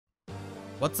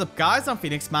What's up guys, I'm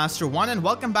Phoenix Master 1 and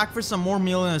welcome back for some more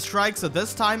Mjolnir Strike. So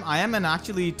this time I am in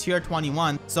actually tier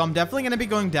 21. So I'm definitely going to be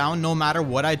going down no matter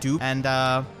what I do. And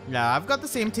yeah, I've got the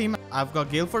same team. I've got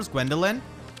Galeforce Gwendolyn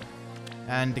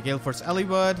and the Galeforce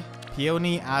Eliwood,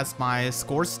 Peony as my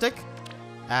score stick.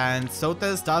 And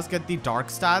Sothis does get the dark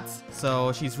stats,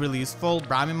 so she's really useful.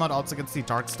 Bramimod also gets the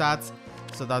dark stats,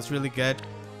 so that's really good.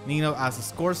 Nino as a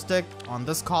score stick on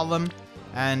this column.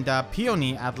 And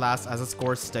Peony at last as a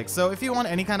score stick. So if you want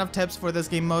any kind of tips for this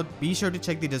game mode, be sure to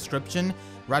check the description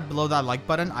right below that like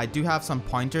button. I do have some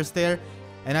pointers there.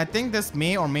 And I think this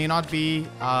may or may not be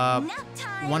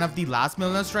one of the last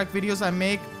Mjolnir Strike videos I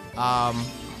make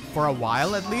for a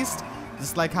while at least.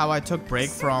 Just like how I took break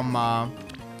from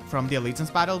the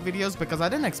Allegiance Battle videos, because I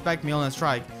didn't expect Mjolnir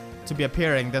Strike to be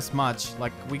appearing this much.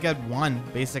 Like we get one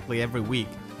basically every week.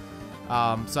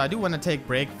 So I do want to take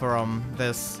break from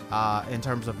this in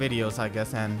terms of videos, I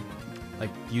guess, and like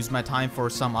use my time for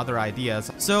some other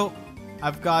ideas. So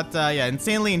I've got yeah,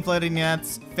 insanely inflated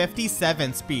units,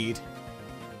 57 speed.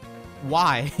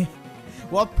 Why?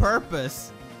 What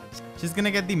purpose? She's gonna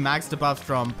get the max debuffs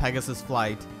from Pegasus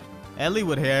Flight.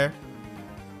 Eliwood here.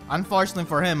 Unfortunately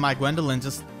for him, my Gwendolyn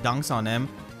just dunks on him.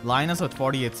 Linus with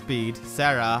 48 speed.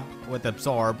 Sarah with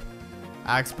Absorb.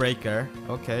 Axe Breaker.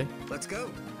 Okay. Let's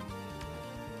go.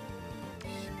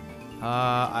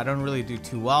 I don't really do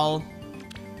too well.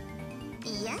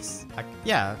 Yes?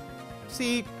 Yeah.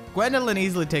 See, Gwendolyn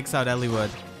easily takes out Eliwood.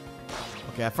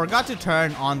 Okay, I forgot to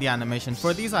turn on the animation.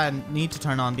 For these, I need to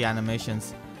turn on the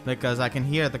animations because I can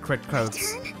hear the crit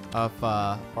codes of,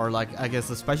 or like, I guess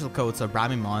the special codes of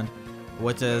Bramimod,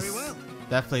 which is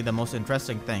definitely the most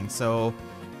interesting thing. So,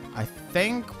 I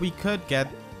think we could get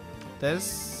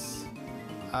this.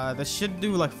 This should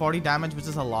do like 40 damage, which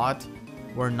is a lot.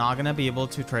 We're not gonna be able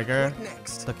to trigger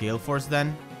the Galeforce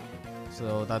then,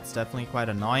 so that's definitely quite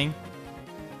annoying.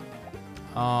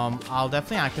 I'll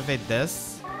definitely activate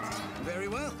this. Very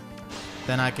well.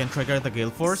 Then I can trigger the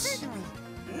Galeforce,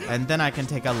 and then I can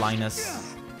take out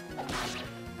Linus.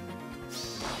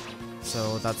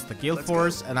 So that's the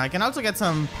Galeforce, and I can also get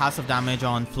some passive damage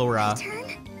on Flora,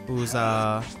 who's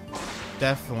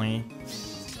definitely,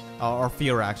 or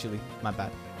Fiora actually, my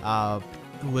bad.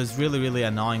 Who was really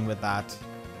annoying with that.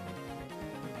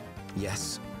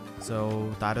 Yes. So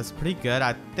that is pretty good.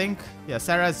 I think, yeah,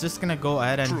 Sarah is just gonna go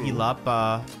ahead and heal up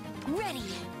Ready.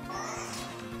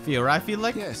 Fiora, I feel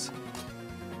like. Yes.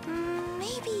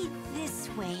 Maybe this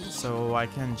way. So I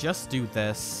can just do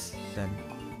this then.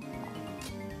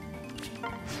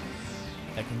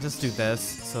 I can just do this.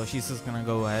 So she's just gonna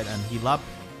go ahead and heal up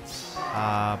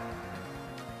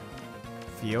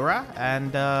Fiora,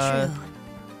 and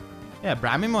yeah,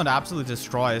 Bramimod absolutely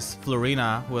destroys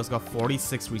Florina, who has got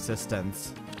 46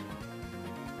 resistance.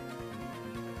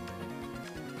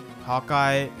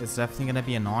 Hawkeye is definitely going to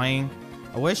be annoying.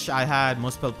 I wish I had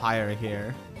Muspel Pyre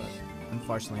here, but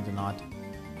unfortunately do not.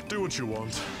 Do what you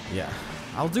want. Yeah,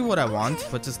 I'll do what I want,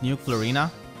 but just nuke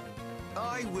Florina.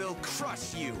 I will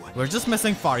crush you. We're just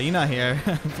missing Farina here.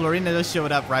 Florina just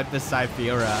showed up right beside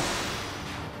Fiora.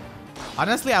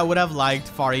 Honestly, I would have liked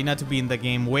Farina to be in the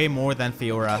game way more than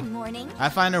Fiora. Good morning. I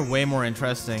find her way more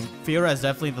interesting. Fiora is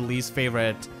definitely the least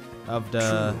favorite of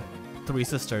the three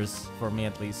sisters, for me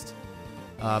at least.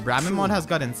 Bramimod has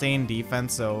got insane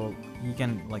defense, so he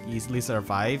can like easily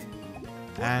survive.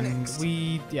 And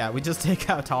we just take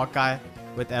out Hawkeye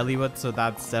with Eliwood, so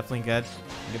that's definitely good.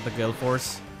 Get the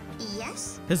Galeforce.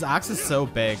 Yes? His axe is so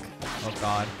big. Oh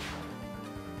god.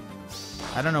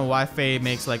 I don't know why Faye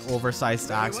makes like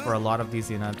oversized axe for a lot of these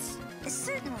units.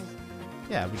 Certainly.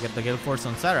 Yeah, we get the Galeforce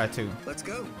on Sarah too. Let's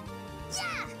go.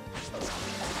 Yeah.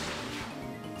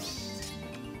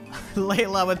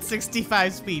 Layla with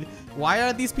 65 speed. Why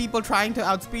are these people trying to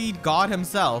outspeed God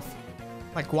himself?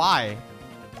 Like why?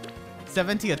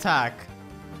 70 attack.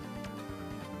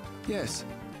 Yes.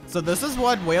 So this is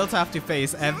what whales have to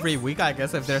face every week, I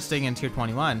guess, if they're staying in tier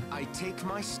 21. I take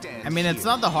my stand. I mean, it's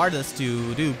not the hardest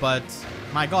to do, but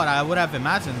my god, I would have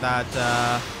imagined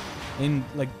that in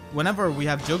like whenever we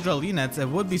have joke drill units, it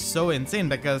would be so insane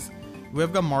because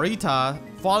we've got Marita,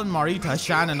 Fallen Marita,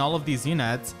 Shan, and all of these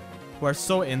units who are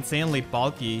so insanely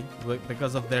bulky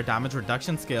because of their damage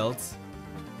reduction skills.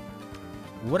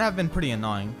 Would have been pretty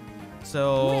annoying.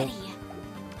 So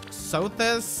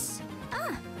Sothis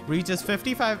reaches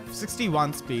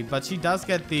 61 speed, but she does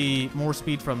get the more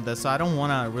speed from this, so I don't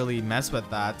want to really mess with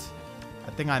that.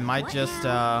 I think I might just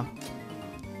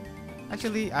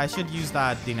actually I should use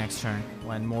that the next turn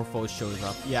when more foes shows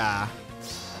up. Yeah,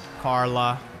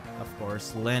 Carla, of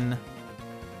course, Lynn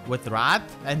with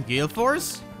Wrath and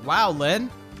Galeforce. Wow, Lynn,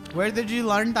 where did you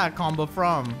learn that combo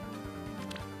from?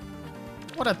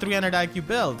 What a 300 IQ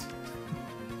build.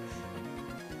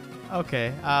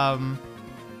 Okay,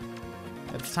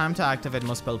 it's time to activate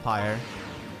Muspel Pyre.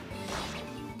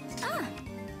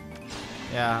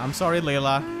 Yeah, I'm sorry,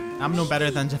 Layla. I'm no better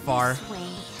than Jafar.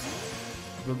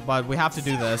 But we have to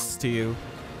do this to you.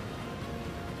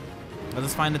 I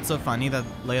just find it so funny that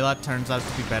Layla turns out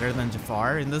to be better than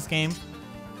Jafar in this game.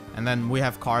 And then we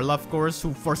have Carla, of course,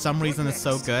 who for some reason is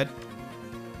so good.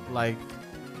 Like,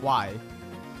 why?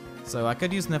 So I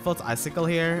could use Nifl's Icicle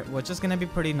here, which is gonna be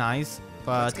pretty nice.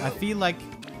 But I feel like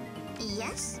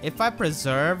if I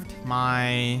preserved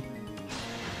my...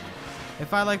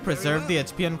 If I like preserved the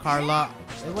HP on Carla,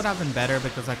 it would have been better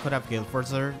because I could have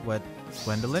Galeforce her with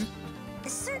Gwendolyn.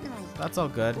 Certainly. That's all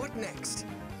good. What next?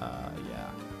 Yeah.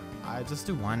 I just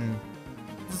do one...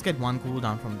 Just get one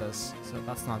cooldown from this. So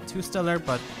that's not too stellar,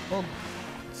 but we'll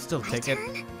still take it.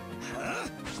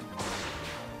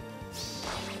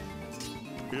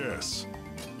 Yes.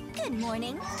 Good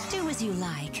morning. Do as you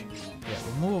like. Yeah,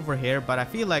 we'll move over here, but I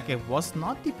feel like it was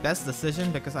not the best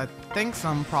decision because I think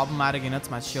some problematic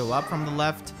units might show up from the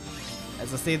left.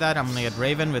 As I say that, I'm gonna get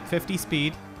Raven with 50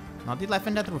 speed. Not the Life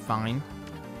and Death, we're fine.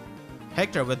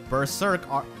 Hector with Berserk.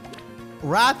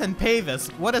 Wrath and Pavis.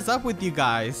 What is up with you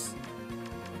guys?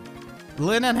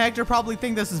 Lynn and Hector probably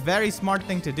think this is a very smart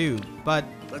thing to do, but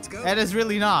Let's go. it is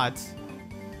really not.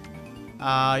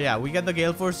 Yeah, we get the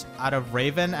Galeforce out of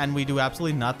Raven and we do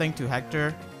absolutely nothing to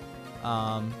Hector.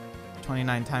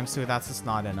 29 times 2, that's just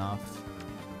not enough.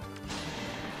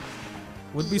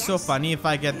 Would be so funny if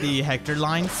I get the Hector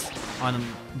lines on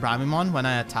Bramimon when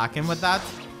I attack him with that.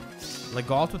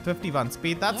 Legault with 51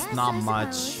 speed, that's not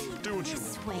much. Do what you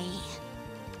This way.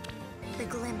 The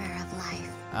glimmer of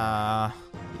life. Yeah.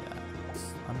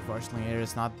 Unfortunately, it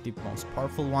is not the most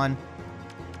powerful one.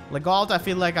 Legault, I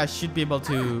feel like I should be able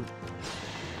to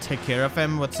take care of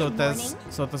him with Sothis.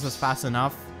 Sothis is fast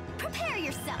enough. Prepare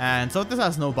yourself. And Sothis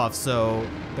has no buff, so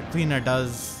the cleaner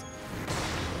does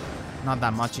not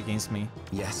that much against me.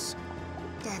 Yes.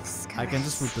 Death's I can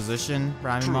just caress. reposition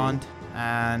Bramimon,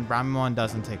 and Bramimon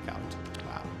doesn't take out.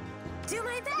 Wow. Do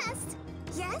my best.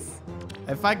 Yes?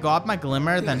 If I got my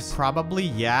Glimmer, then Yes. probably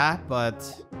yeah,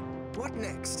 but What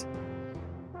next?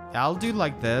 I'll do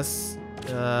like this.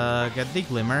 Get the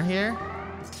Glimmer here.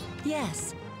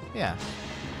 Yes. Yeah.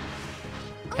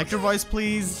 Hector voice,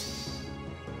 please.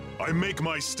 I make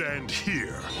my stand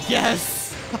here.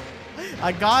 Yes!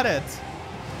 I got it.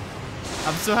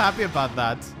 I'm so happy about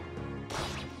that.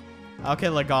 Okay,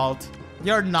 Legault.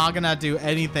 You're not gonna do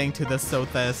anything to this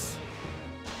Sothis.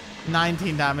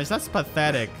 19 damage. That's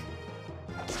pathetic.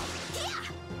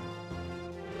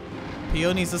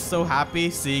 Peony's just so happy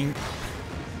seeing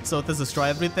Sothis destroy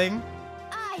everything.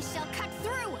 I shall cut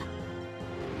through.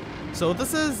 So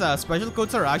this is special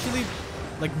codes are actually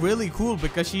like really cool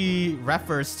because she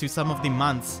refers to some of the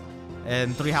months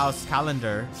in 3-house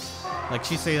calendar. Like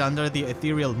she said under the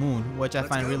ethereal moon, which I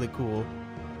find really cool.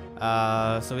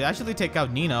 So we actually take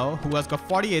out Nino, who has got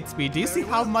 48 speed. Do you see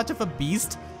how much of a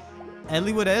beast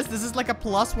Eliwood is? This is like a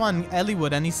 +1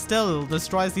 Eliwood and he still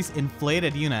destroys these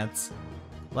inflated units.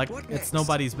 Like it's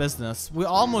nobody's business. We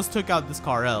almost took out this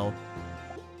Karel.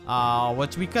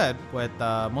 Which we could with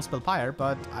Muspel Pyre,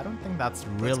 but I don't think that's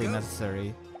really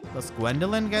necessary. Does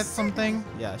Gwendolyn get something?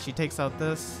 Yeah, she takes out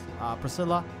this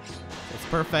Priscilla. It's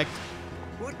perfect.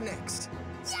 What next?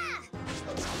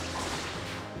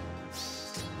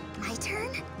 My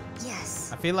turn?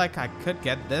 Yes. I feel like I could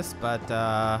get this, but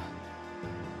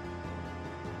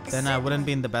then I wouldn't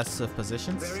be in the best of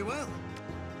positions. Very well.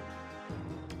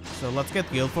 So let's get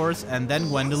Galeforce, and then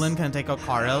Gwendolyn can take out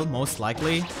Karel, most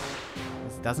likely.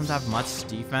 This doesn't have much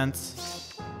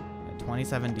defense.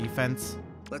 27 defense.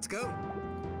 Let's go.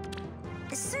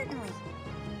 Certainly.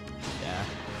 Yeah.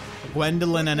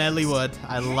 Gwendolyn and Eliwood.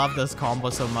 I love this combo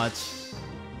so much.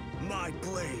 My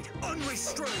blade,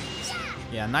 unrestrained.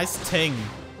 Yeah, nice ting.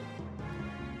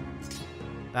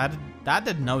 That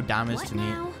did no damage to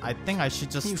me. I think I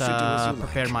should just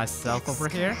prepare myself over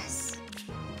here.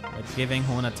 With giving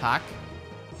Hone attack.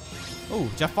 Oh,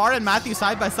 Jafar and Matthew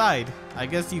side by side. I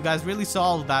guess you guys really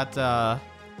solved that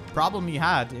problem you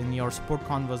had in your support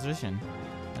conversation.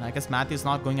 And I guess Matthew's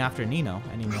not going after Nino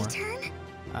anymore. My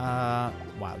turn?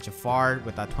 Wow, Jafar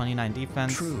with that 29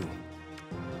 defense. True.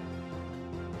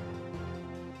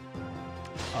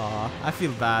 I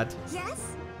feel bad.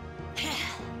 Yes?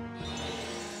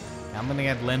 I'm gonna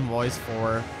get Lin voice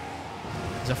for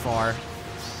Jafar.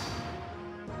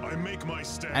 I make my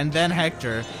stand. And then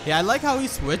Hector. Yeah, I like how he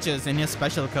switches in his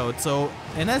special code. So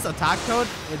in his attack code,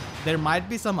 there might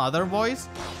be some other voice,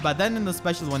 but then in the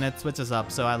special one, it switches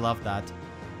up. So I love that.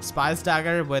 Spy's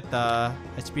Dagger with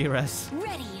HP res.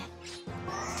 Ready.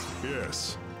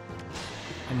 Yes.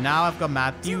 And now I've got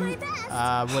Matthew Do my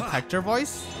best. with Hector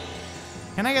voice.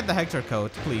 Can I get the Hector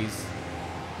coat, please?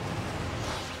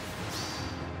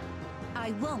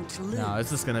 I won't lose. No,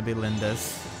 it's just gonna be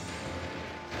Linda's.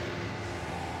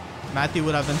 Matthew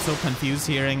would have been so confused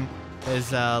hearing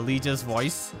his Liege's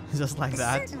voice. Just like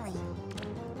that. Certainly.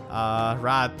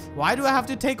 Rat. Why do I have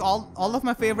to take all of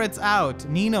my favorites out?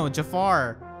 Nino,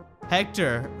 Jafar,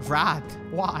 Hector, Rat.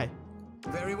 Why?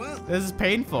 Very well. This is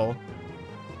painful.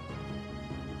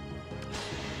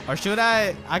 Or should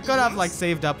I could have like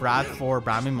saved up Rat for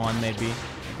Bramimon maybe,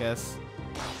 I guess.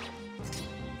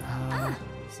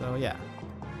 So yeah.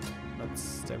 Let's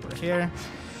stay over here.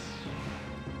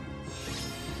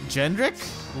 Gendrick?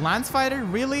 Lance Fighter?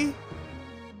 Really?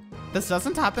 This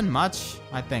doesn't happen much,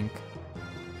 I think.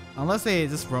 Unless they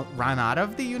just ran out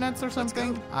of the units or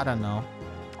something. I don't know.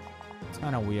 It's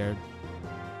kind of weird.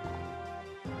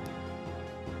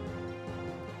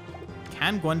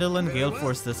 Can Gwendolyn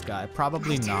Galeforce this guy?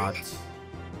 Probably not.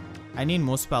 I need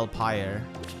Muspel Pyre.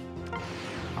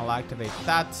 I'll activate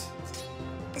that.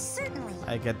 Certainly.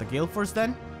 I get the Galeforce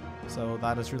then. So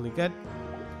that is really good.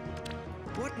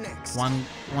 What next?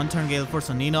 One turn Galeforce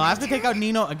on Nino. I have to take out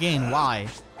Nino again. Why?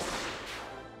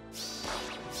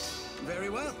 Very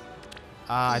well.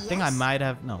 I think I might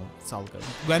have... No, it's all good.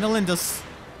 Gwendolyn just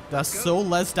does so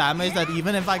less damage that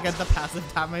even if I get the passive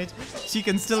damage, she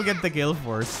can still get the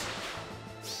Galeforce.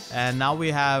 And now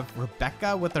we have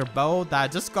Rebecca with her bow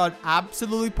that just got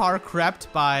absolutely power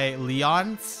crept by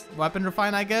Leon's weapon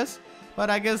refine, I guess. But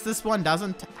I guess this one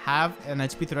doesn't have an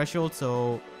HP threshold,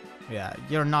 so yeah,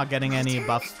 you're not getting any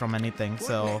buffs from anything. What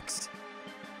So next?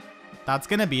 that's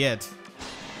gonna be it.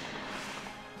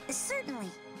 Certainly.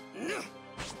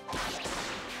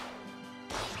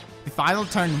 The final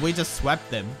turn, we just swept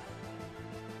them.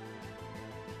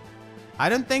 I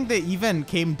don't think they even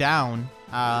came down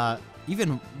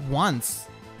even once.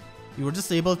 You were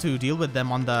just able to deal with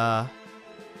them on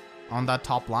that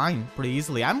top line pretty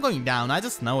easily. I'm going down. I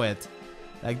just know it.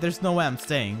 Like, there's no way I'm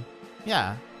staying.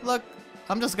 Yeah, look,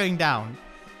 I'm just going down.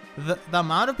 The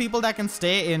amount of people that can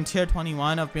stay in tier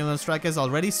 21 of Mjolnir Strike is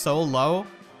already so low.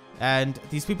 And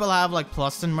these people have like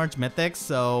plus and merge mythics,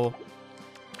 so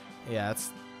yeah,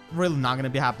 it's really not going to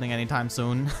be happening anytime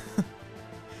soon.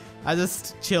 I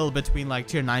just chill between like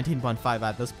tier 19.5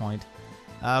 at this point.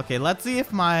 Okay, let's see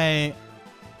if my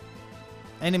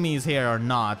enemy is here or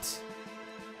not.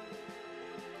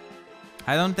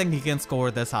 I don't think he can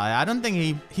score this high. I don't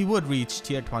think he would reach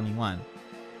tier 21.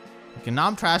 Okay, now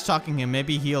I'm trash talking him.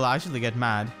 Maybe he'll actually get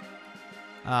mad.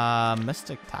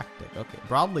 Mystic Tactic. Okay,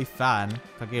 Broadly Fan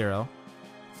Kagero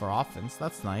for offense.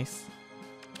 That's nice.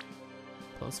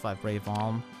 +5 Brave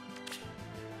Alm.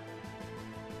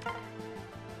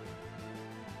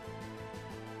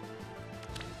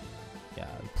 Yeah,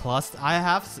 plus I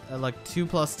have like 2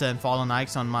 +10 Fallen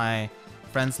Ikes on my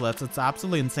friends list. It's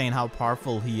absolutely insane how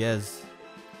powerful he is.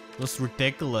 Just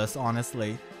ridiculous,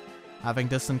 honestly, having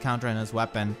distant counter in his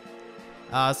weapon.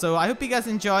 So I hope you guys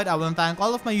enjoyed. I want to thank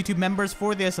all of my YouTube members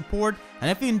for their support. And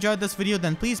if you enjoyed this video,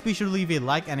 then please be sure to leave a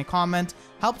like and a comment.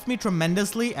 Helps me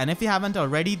tremendously. And if you haven't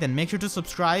already, then make sure to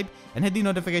subscribe and hit the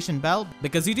notification bell,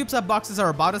 because YouTube sub boxes are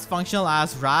about as functional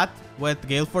as Wrath with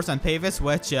Galeforce and Pavis,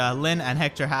 which Lynn and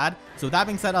Hector had. So with that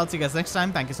being said, I'll see you guys next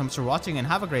time. Thank you so much for watching and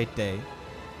have a great day.